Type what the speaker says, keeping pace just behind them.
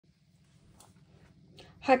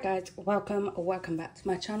Hi guys, welcome back to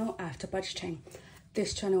my channel After Budgeting.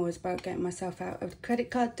 This channel is about getting myself out of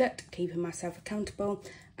credit card debt, keeping myself accountable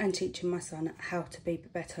and teaching my son how to be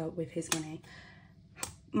better with his money.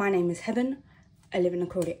 My name is Heaven, I live in the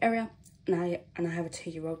Crawley area and I have a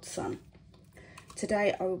 2-year-old son.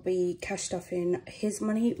 Today I will be cash stuffing his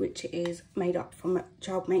money, which is made up from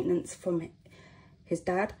child maintenance from his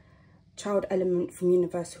dad, child element from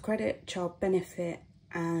universal credit, child benefit,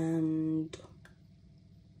 and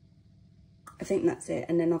I think that's it.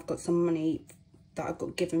 And then I've got some money that I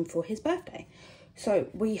got given for his birthday. So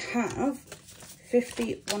we have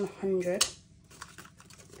 50, 100,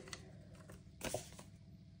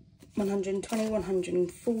 120,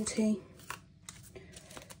 140,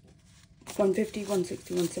 150,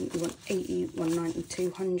 160, 170, 180, 190,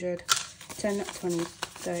 200, 10, 20,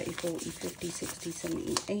 30, 40, 50, 60,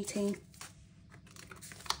 70, 80,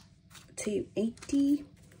 280,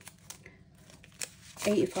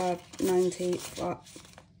 85, 90,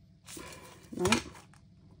 no.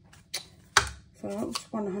 So that was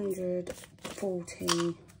 140,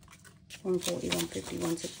 140, 150,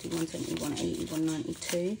 160, 170, 180,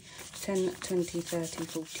 192, 10, 20, 30,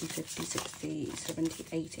 40, 50, 60, 70,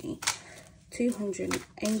 80,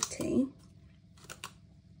 280,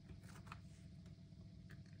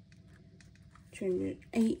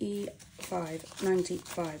 285,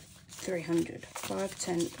 95, 300, 5,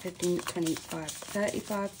 10, 15, 25,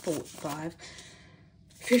 35, 45,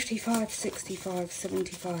 55, 65,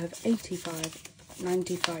 75, 85,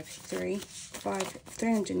 95, 3, 5,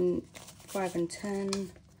 305 and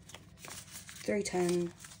 10,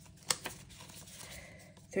 310,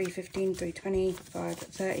 315, 320, 5,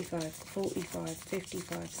 35, 45,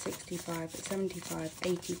 55, 65, 75,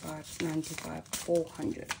 85, 95,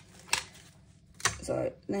 400.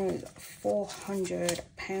 So there's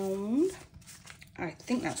 £400. I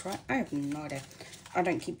think that's right. I have no idea. I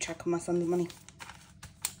don't keep track of my son's money.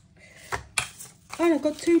 And I've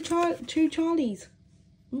got two Charlies.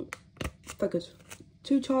 Figures.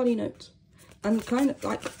 2 Charlie notes. And kind of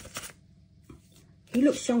like, he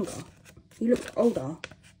looks younger. He looks older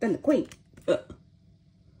than the Queen.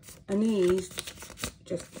 And he's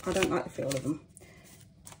just, I don't like the feel of them.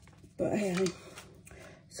 But hey.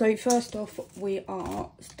 So first off, we are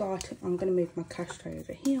starting, I'm going to move my cash tray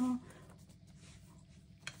over here.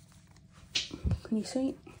 Can you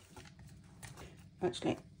see?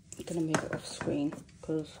 Actually, I'm going to move it off screen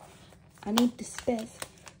because I need the space.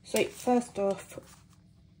 So first off,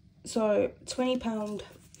 so £20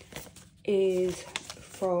 is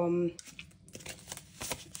from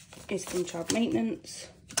child maintenance,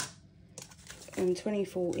 and 20,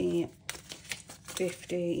 40,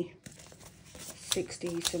 50,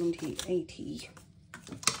 60, 70, 80,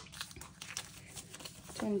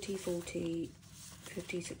 20, 40,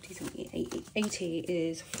 50, 60, 70, 80. 80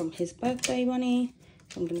 is from his birthday money,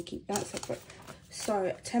 so I'm going to keep that separate.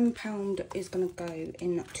 So £10 is going to go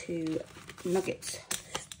into Nugget's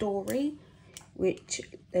story, which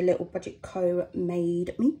the little budget co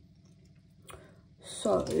made me.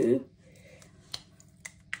 So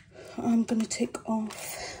I'm going to tick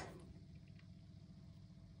off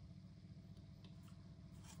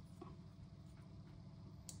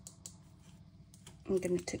I'm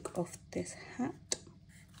going to tick off this hat.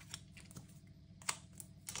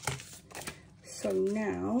 So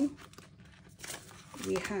now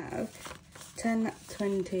we have 10,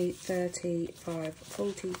 20, 35,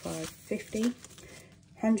 45, 50,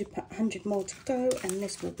 100 more to go, and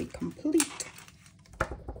this will be complete.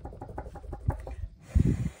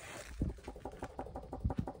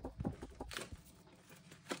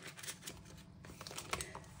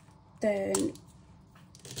 Then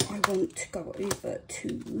I want to go over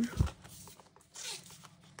to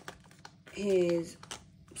his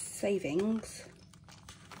savings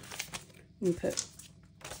and put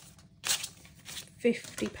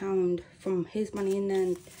 £50 from his money in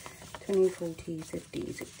there, 20, 40,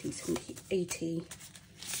 50, 60, 70, 80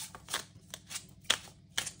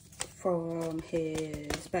 from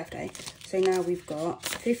his birthday. So now we've got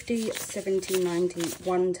 50, 70, 90,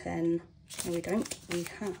 110. No, we don't. We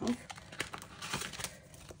have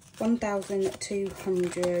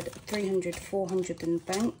 1,200, 300, 400 in the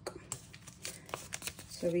bank.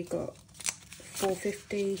 So we got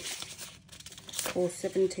 450,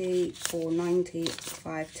 470, 490,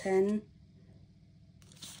 510,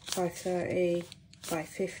 530,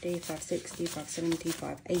 550, 560, 570,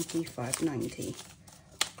 580, 590.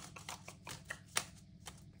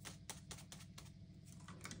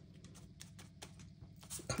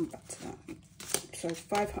 Come back to that. So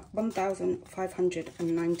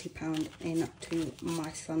 £1,590 into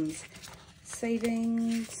my son's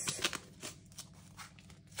savings.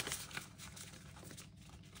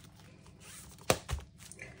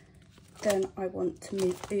 then I want to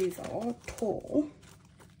move over to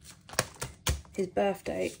his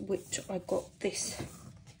birthday, which I got this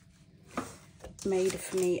made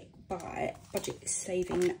for me by Budget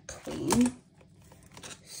Saving Queen.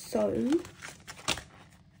 So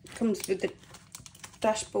it comes with the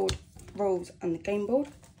dashboard, rolls and the game board,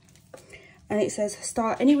 and it says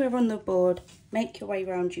start anywhere on the board, make your way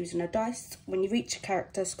around using a dice. When you reach a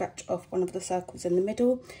character, scratch off one of the circles in the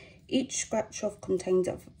middle. Each scratch off contains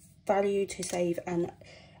a value to save and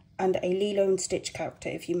a Lilo and Stitch character.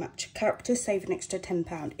 If you match characters, save an extra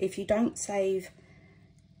 £10. If you don't, save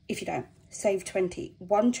 20.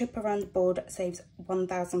 One trip around the board saves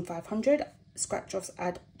 1,500. Scratch offs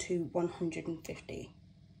add to 150.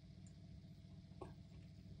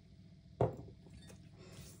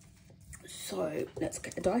 So let's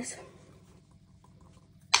get the dice.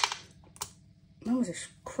 That was a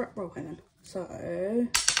crap roll, hang on. So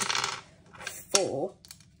 4.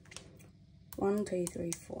 1, 2,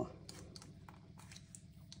 3, 4.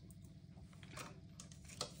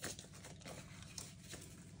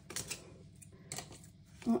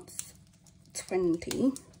 That's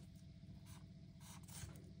 20.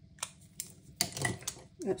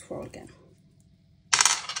 Let's roll again.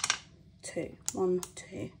 2. 1,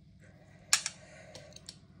 2.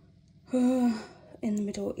 In the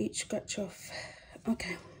middle, each scratch off.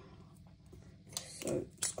 Okay. So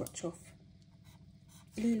scratch off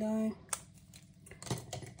Lilo.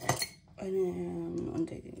 And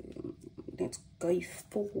then let's go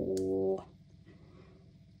for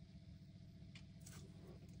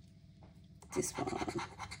this one.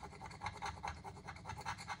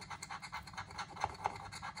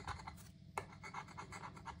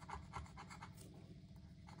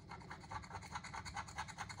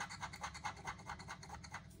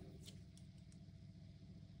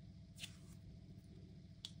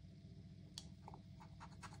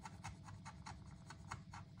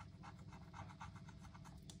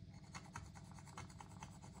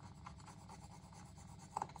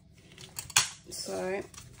 So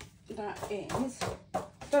that is, I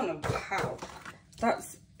don't know how,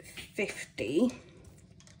 that's 50.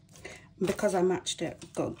 Because I matched it,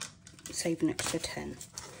 I've got to save an extra 10.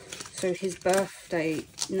 So his birthday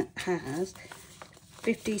has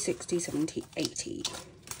 50, 60, 70, 80.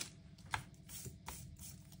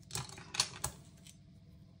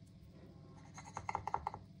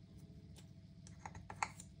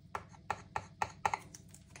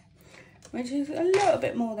 Which is a little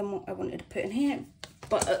bit more than what I wanted to put in here,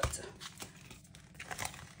 but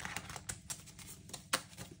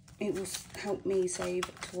it will help me save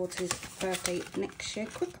towards his birthday next year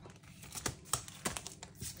quicker.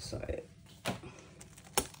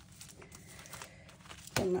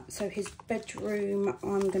 So his bedroom,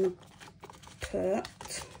 I'm gonna put,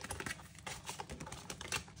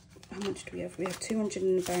 how much do we have? We have 200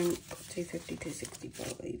 in the bank, 250,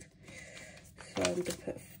 265. So I'm gonna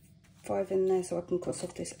put 5 in there so I can cross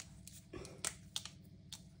off this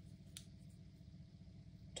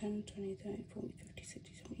 10, 20, 30, 40, 50,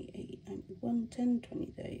 60, 70, 80, 91, 10,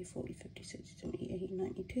 20, 30, 40, 50, 60, 70, 80,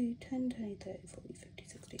 92, 10, 20, 30, 40, 50,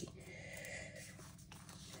 60.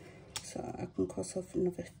 So I can cross off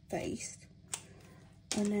another face.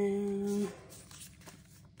 And then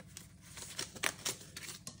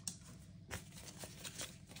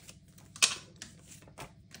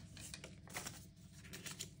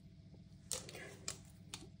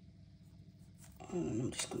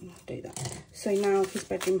I'm just going to do that. So now his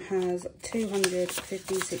bedroom has 200,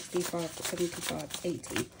 50, 65, 75,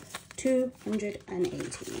 80,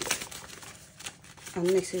 280. And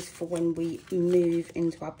this is for when we move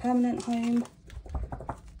into our permanent home,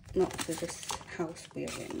 not for this house we're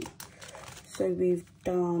in. So we've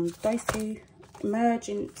done dicey,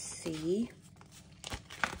 emergency.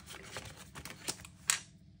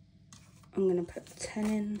 I'm going to put 10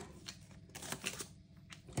 in.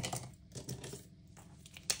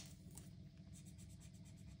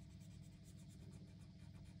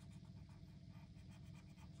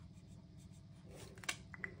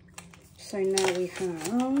 So now we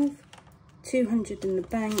have 200 in the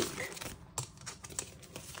bank,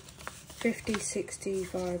 50,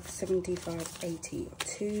 65, 75, 80,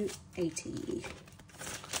 280.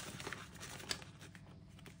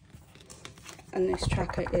 And this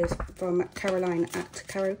tracker is from Caroline at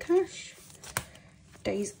Caro Cash.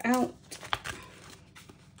 Days out.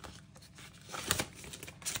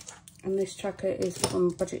 And this tracker is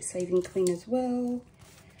from Budget Saving Queen as well.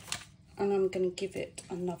 And I'm going to give it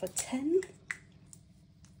another 10.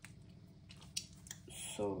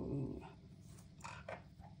 So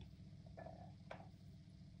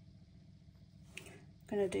I'm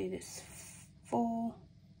going to do this 4,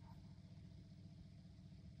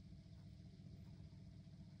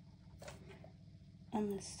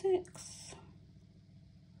 and 6.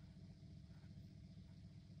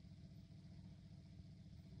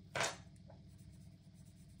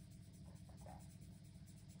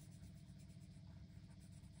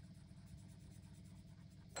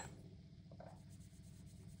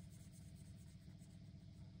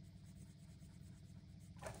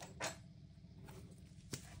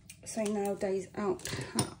 So now days out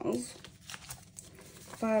has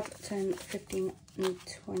 5, 10, 15 and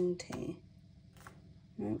 20.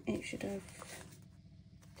 No, it should have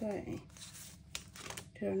 30.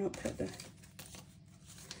 Did I not put the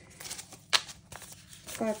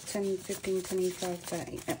 5, 10, 15, 25,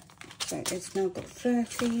 30? Yep. So it's now got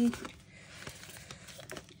 30.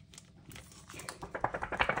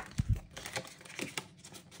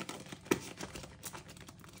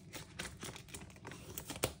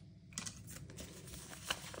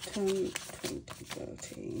 $10, 20,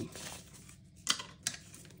 30.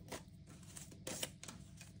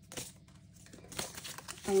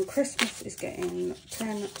 And Christmas is getting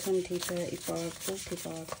 10, 20, 35,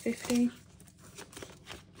 45, 50.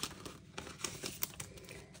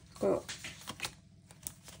 Got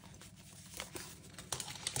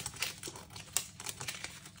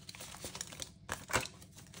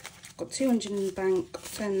 200 in the bank,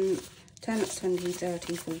 10, 20,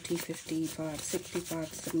 30, 40, 55,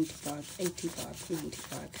 65, 75, 85,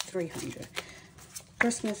 95, 300.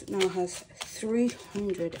 Christmas now has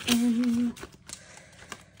 300 in.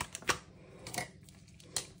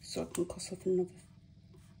 So I can cross off another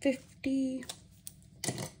 50.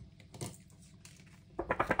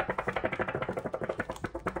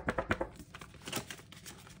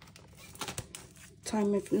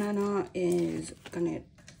 Time with Nana is gonna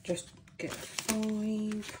just get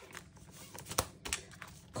 5.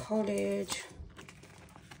 College,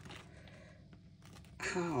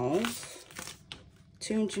 house,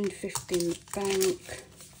 250 in the bank,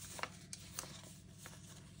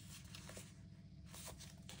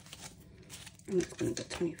 and it's going to get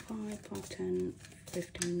 25, 5, 10,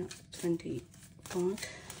 15, 25,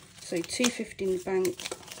 so 250 in the bank,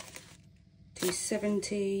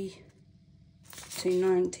 270,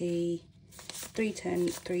 290, 310,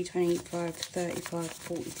 325, 35,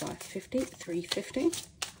 45, 50, 350.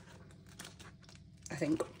 I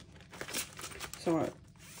think.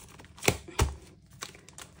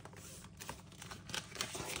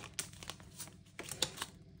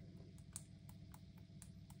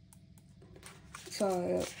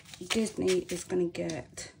 So Disney is going to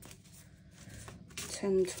get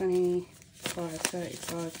 10, 25,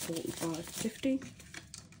 35, 45, 50.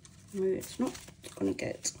 No, it's not. It's going to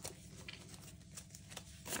get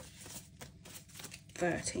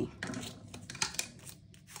 30.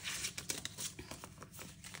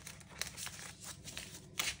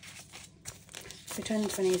 So 10,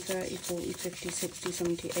 20, 30, 40, 50, 60,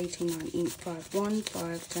 70, 80, 90, 85, 1,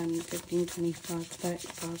 5, 10, 15, 25,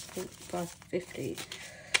 35, 45, 50.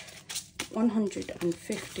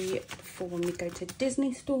 150 for when we go to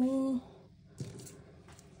Disney store.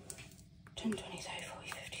 10, 20, 30,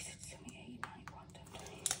 40, 50, 60, 70, 80, 91, 10,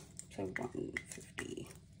 20. So 150.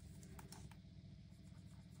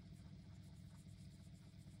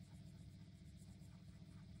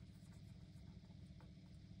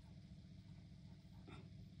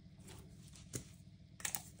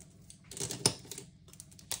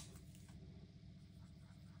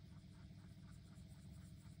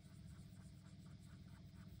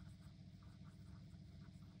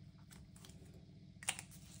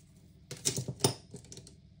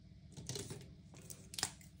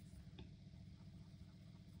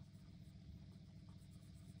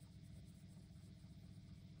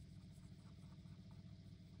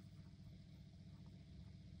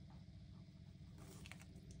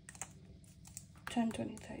 Ten,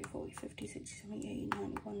 20, 30, 40, 50, 60, 70, 80,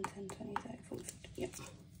 91, 10, 20, 30, 40, 50. Yep.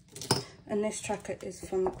 And this tracker is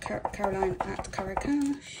from Caroline at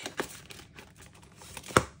Caracash.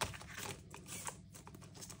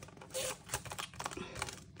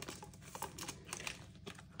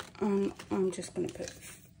 I'm just going to put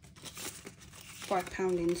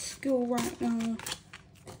 £5 in school right now.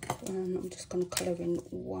 And I'm just going to colour in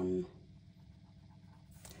 1.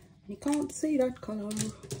 You can't see that colour.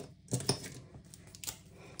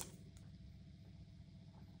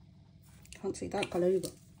 Can't see that colour either.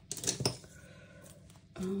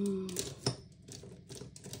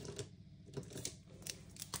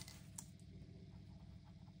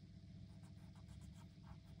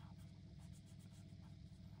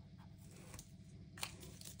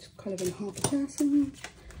 Just colouring half a person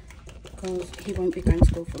because he won't be going to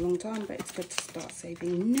school for a long time, but it's good to start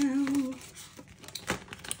saving now.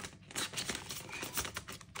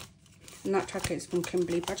 And that tracker is from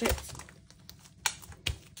Kimberly Budgets.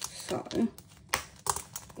 So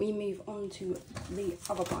we move on to the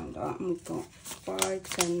other binder, and we've got 5,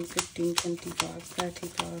 10, 15, 25,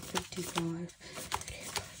 35, 55,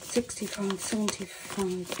 65,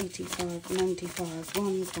 75, 85, 95,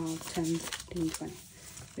 1, 5, 10, 15, 20.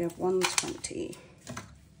 We have 120.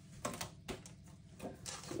 So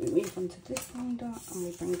we move on to this binder and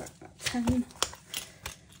we bring back that 10.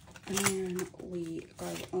 And then we go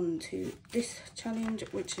on to this challenge,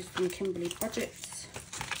 which is from Kimberly Budgets.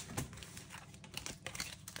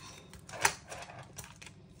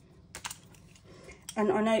 And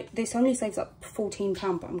I know this only saves up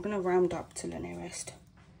 £14, but I'm going to round up to the nearest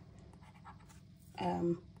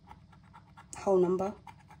whole number,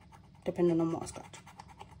 depending on what I scratch.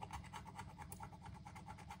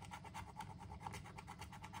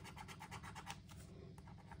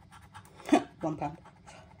 £1.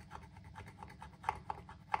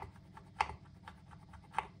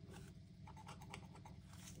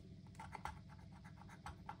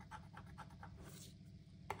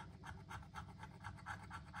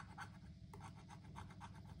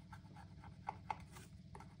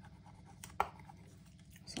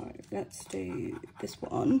 So let's do this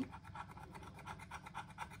one.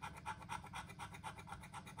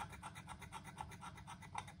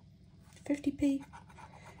 £50p.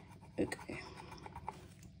 Okay.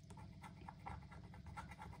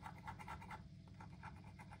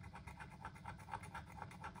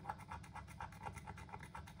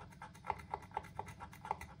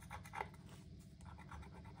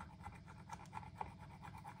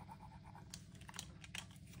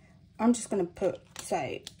 I'm just going to put,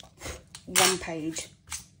 say, one page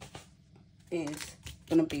is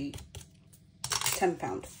going to be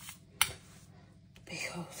 £10,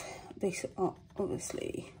 because these are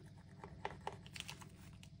obviously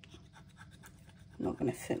not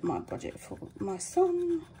going to fit my budget for my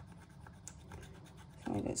son.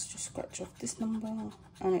 So let's just scratch off this number,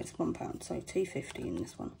 and it's £1, so £2.50 in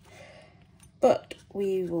this one. But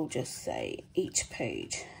we will just say each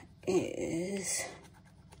page is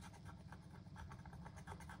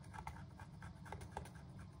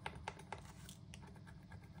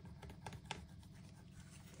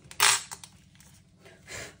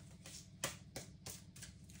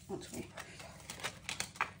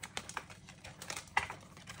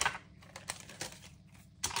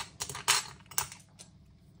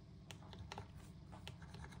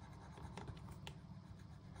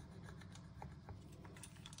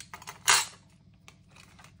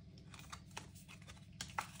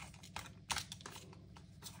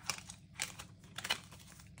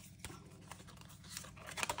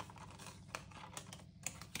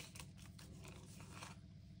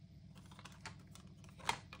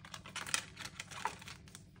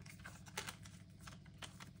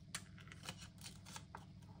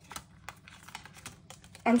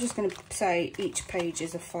I'm just going to say each page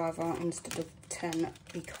is a £5 instead of 10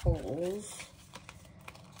 because,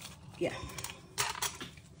 yeah.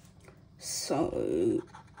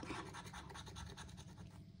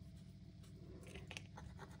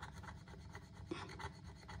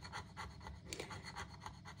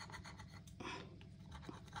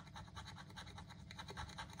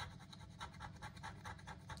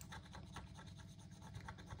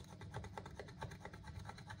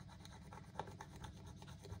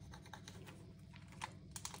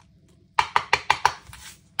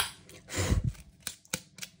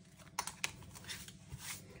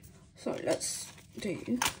 So let's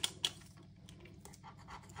do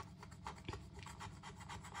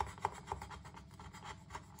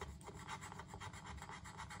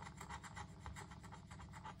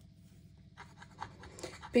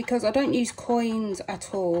because I don't use coins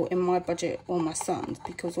at all in my budget or my son's,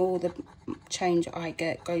 because all the change I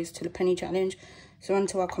get goes to the penny challenge. So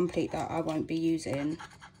until I complete that, I won't be using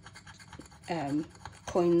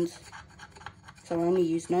coins. So I only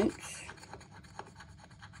use notes.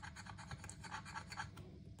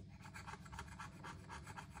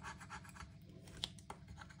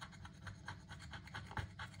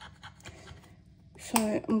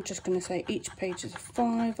 So I'm just going to say each page is a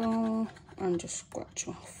 £5 and just scratch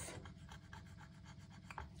off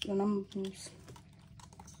the numbers.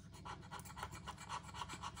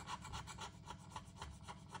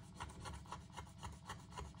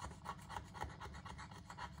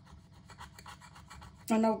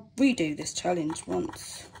 And I'll redo this challenge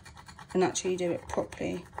once and actually do it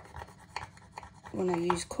properly when I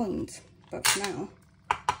use coins, but for now,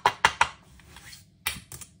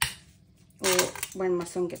 or when my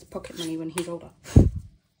son gets pocket money when he's older.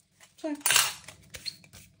 So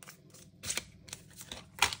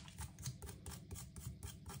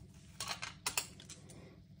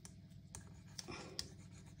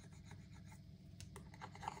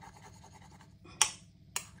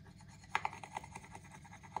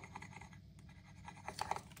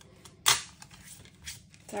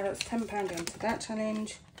So that's £10 into that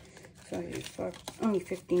challenge. So only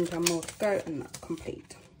 £15 more to go, and that's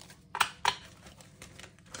complete.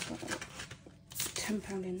 So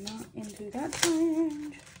 £10 in that into that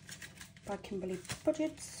challenge by Kimberly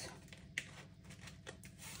Budgets.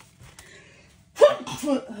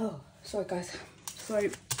 Oh, sorry guys. So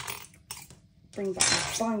bring back my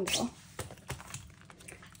binder.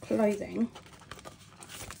 Clothing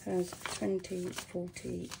has 20,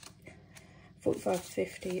 40, 45,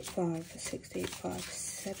 55, 65,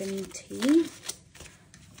 70.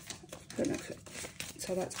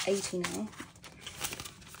 So that's 80 now.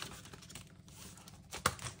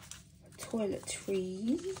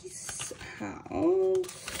 Toiletries house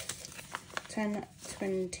 10,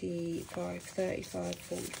 25, 35,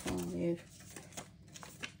 45,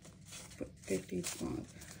 55.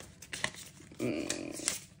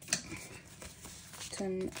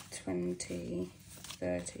 10, 20,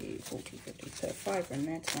 30, 40, 50, 35 in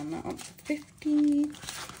there, turn that up to 50.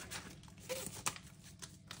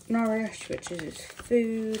 Nourish, which is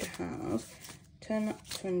food house, 10,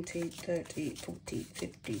 20, 30, 40,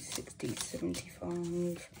 50, 60,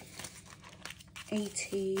 75,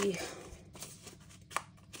 80,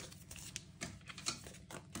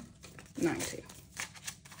 90.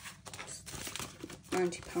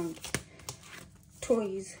 £90.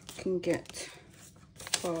 Toys can get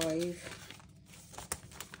 5.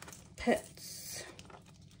 Pets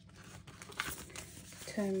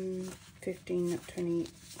 10, 15,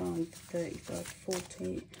 25, 35,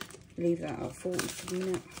 40. Leave that at 40 for a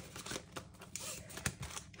minute.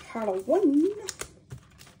 Halloween.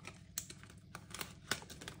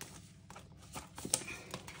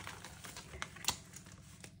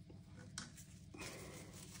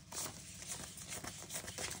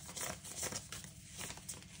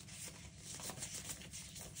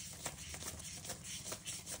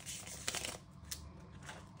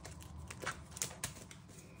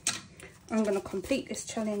 I'm going to complete this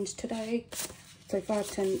challenge today. So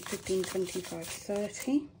 5, 10, 15, 25,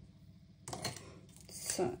 30.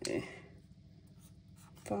 So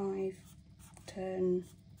 5, 10,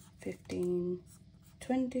 15,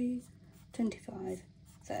 20, 25,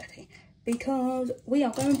 30. Because we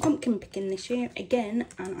are going pumpkin picking this year again,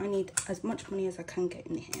 and I need as much money as I can get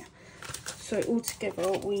in here. So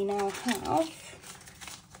altogether we now have,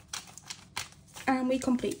 and we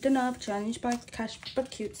complete the nerve challenge by Cash But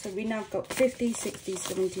Cute. So we now got 50, 60,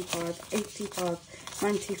 75, 85,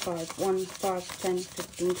 95, 1, 5, 10,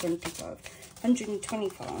 15, 25,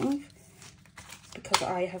 125. Because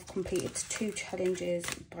I have completed 2 challenges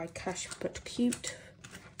by Cash But Cute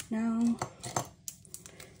now.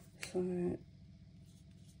 So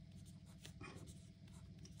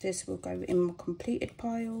this will go in my completed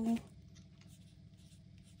pile.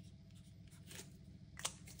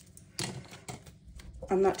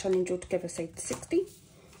 And that challenge altogether saved 60.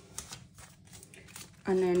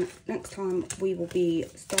 And then next time we will be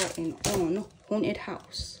starting on Haunted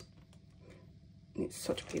House. It's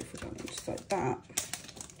such a beautiful challenge. So that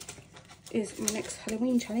is my next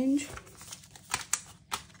Halloween challenge.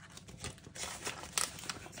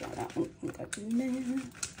 So that one can go in there.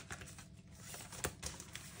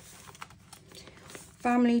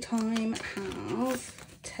 Family time have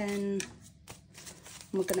 10.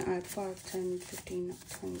 We're going to add 5, 10, 15,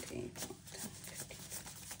 20, 10, 15.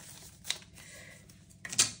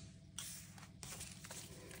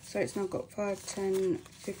 So it's now got 5, 10,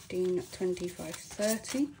 15, 25,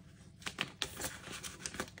 30.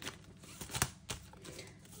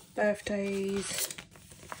 Birthdays,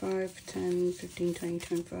 5, 10, 15, 20,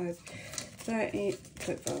 25, 30,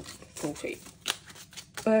 25, 40.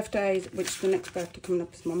 Birthdays, which the next birthday coming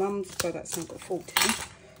up is my mum's, so that's now got 40.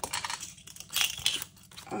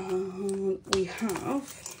 We have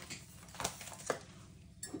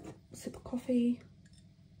a sip of coffee.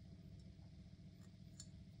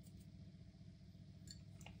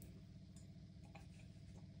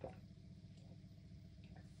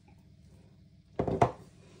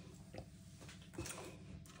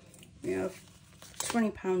 We have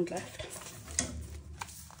 £20 left.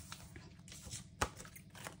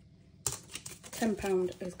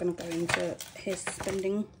 £10 is going to go into his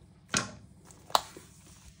spending.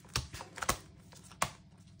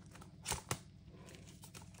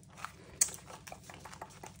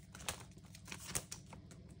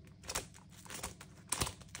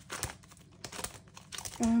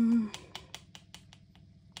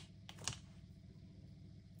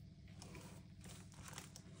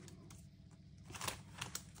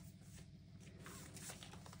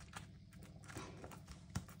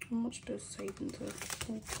 How much does savings of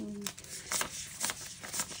 14?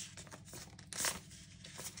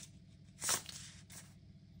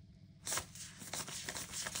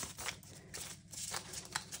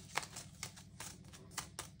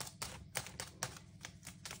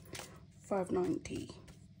 £5.90.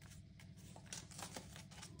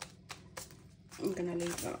 I'm gonna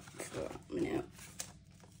leave that for a minute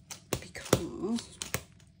because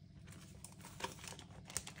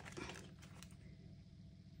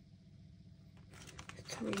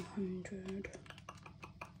 £300.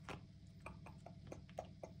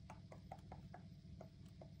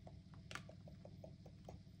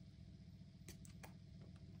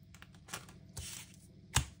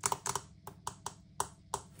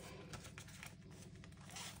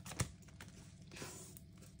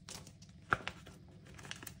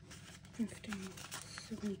 $50,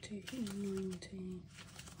 $70, $90,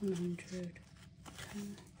 $100,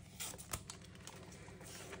 $10.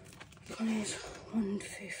 Guys,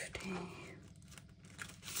 $150,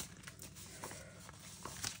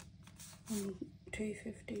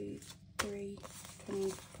 $250, $3,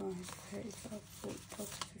 $25, $35, $45,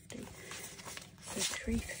 $50. So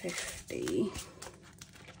 $350.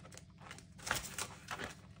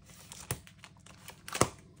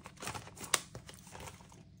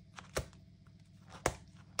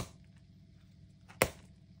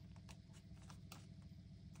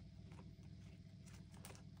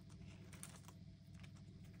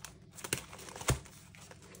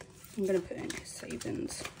 I'm going to put in his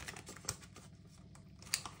savings.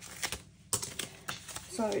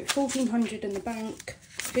 So $1,400 in the bank,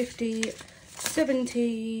 50,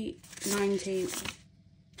 70, 90,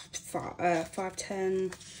 510,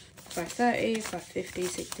 530, 550,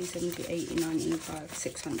 60, 70, 80, 95,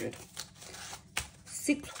 600.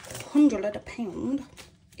 £600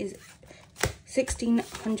 is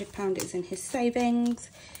 £1,600 is in his savings,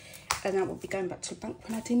 and that will be going back to the bank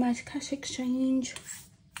when I do my cash exchange.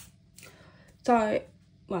 So,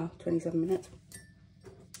 well, 27 minutes,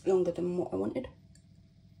 longer than what I wanted.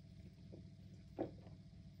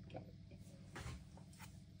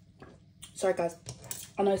 Sorry guys,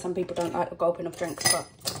 I know some people don't like the gulping of drinks, but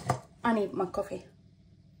I need my coffee.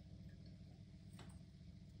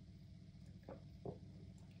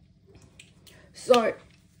 So,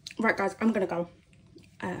 right guys, I'm gonna go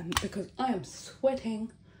because I am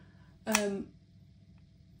sweating.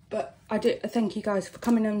 But I do thank you guys for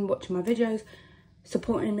coming and watching my videos,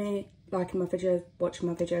 supporting me, liking my videos, watching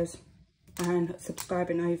my videos, and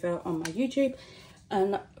subscribing over on my YouTube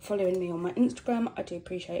and following me on my Instagram. I do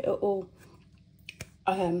appreciate it all.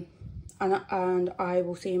 And I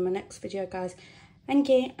will see you in my next video, guys. Thank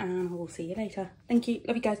you, and I will see you later. Thank you.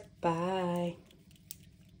 Love you guys. Bye.